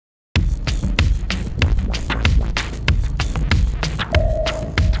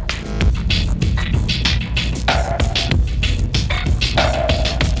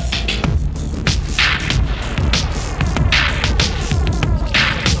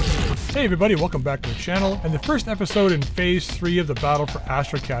Hey everybody, welcome back to the channel, and the first episode in Phase 3 of the battle for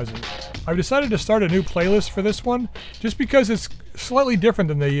Astrokaszy. I've decided to start a new playlist for this one, just because it's slightly different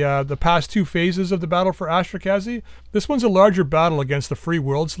than the past two phases of the battle for Astrokaszy. This one's a larger battle against the Free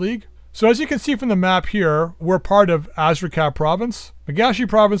Worlds League. So as you can see from the map here, we're part of Astrokaszy province. Roguetech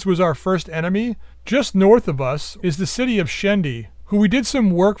province was our first enemy. Just north of us is the city of Shendi, who we did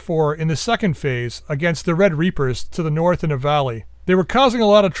some work for in the second phase against the Red Reapers to the north in a valley. They were causing a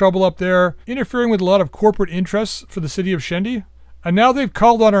lot of trouble up there, interfering with a lot of corporate interests for the city of Shendi, and now they've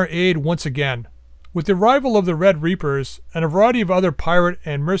called on our aid once again. With the arrival of the Red Reapers and a variety of other pirate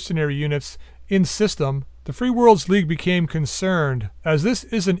and mercenary units in system, the Free Worlds League became concerned, as this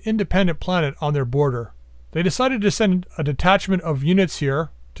is an independent planet on their border. They decided to send a detachment of units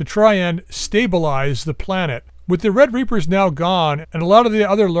here to try and stabilize the planet. With the Red Reapers now gone and a lot of the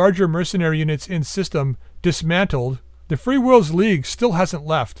other larger mercenary units in system dismantled, the Free Worlds League still hasn't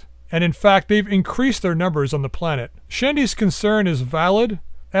left, and in fact they've increased their numbers on the planet. Shendi's concern is valid,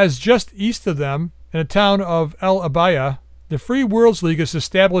 as just east of them, in the town of El Abaya, the Free Worlds League has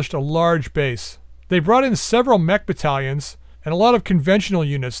established a large base. They brought in several mech battalions and a lot of conventional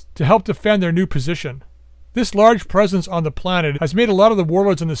units to help defend their new position. This large presence on the planet has made a lot of the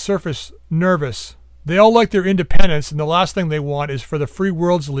warlords on the surface nervous. They all like their independence, and the last thing they want is for the Free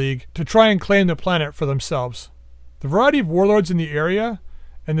Worlds League to try and claim the planet for themselves. The variety of warlords in the area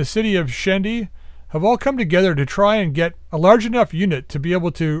and the city of Shendi have all come together to try and get a large enough unit to be able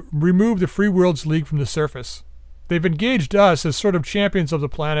to remove the Free Worlds League from the surface. They've engaged us as sort of champions of the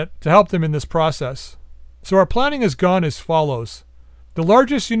planet to help them in this process. So our planning has gone as follows. The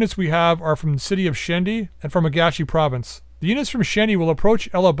largest units we have are from the city of Shendi and from Roguetech province. The units from Shendi will approach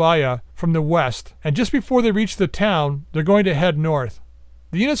El Abaya from the west, and just before they reach the town, they're going to head north.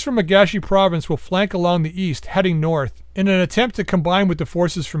 The units from Roguetech province will flank along the east, heading north, in an attempt to combine with the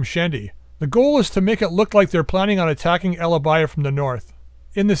forces from Shendi. The goal is to make it look like they're planning on attacking El Abaya from the north.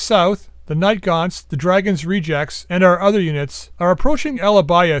 In the south, the Night Gaunts, the Dragon's Rejects, and our other units are approaching El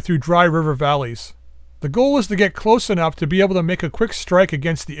Abaya through dry river valleys. The goal is to get close enough to be able to make a quick strike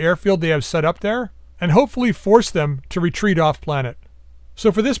against the airfield they have set up there, and hopefully force them to retreat off planet. So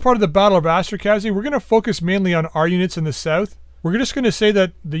for this part of the Battle of Astrokaszy, we're going to focus mainly on our units in the south. We're just going to say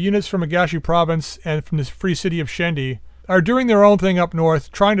that the units from Roguetech province and from the Free City of Shendi are doing their own thing up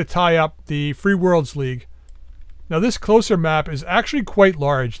north, trying to tie up the Free Worlds League. Now this closer map is actually quite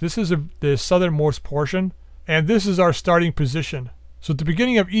large. This is the southernmost portion, and this is our starting position. So at the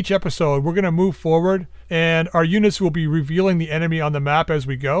beginning of each episode, we're going to move forward, and our units will be revealing the enemy on the map as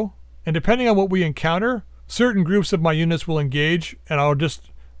we go. And depending on what we encounter, certain groups of my units will engage, and I'll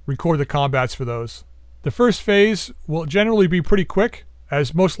just record the combats for those. The first phase will generally be pretty quick,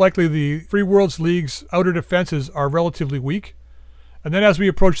 as most likely the Free Worlds League's outer defenses are relatively weak. And then as we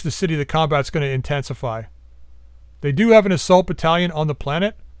approach the city, the combat's going to intensify. They do have an assault battalion on the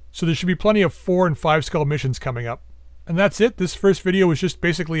planet, so there should be plenty of 4 and 5 skull missions coming up. And that's it. This first video is just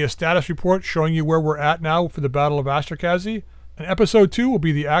basically a status report showing you where we're at now for the Battle of Astrokaszy. And episode 2 will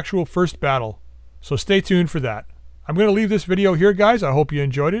be the actual first battle. So stay tuned for that. I'm going to leave this video here, guys. I hope you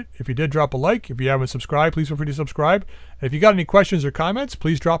enjoyed it. If you did, drop a like. If you haven't subscribed, please feel free to subscribe. And if you got any questions or comments,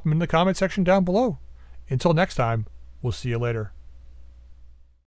 please drop them in the comment section down below. Until next time, we'll see you later.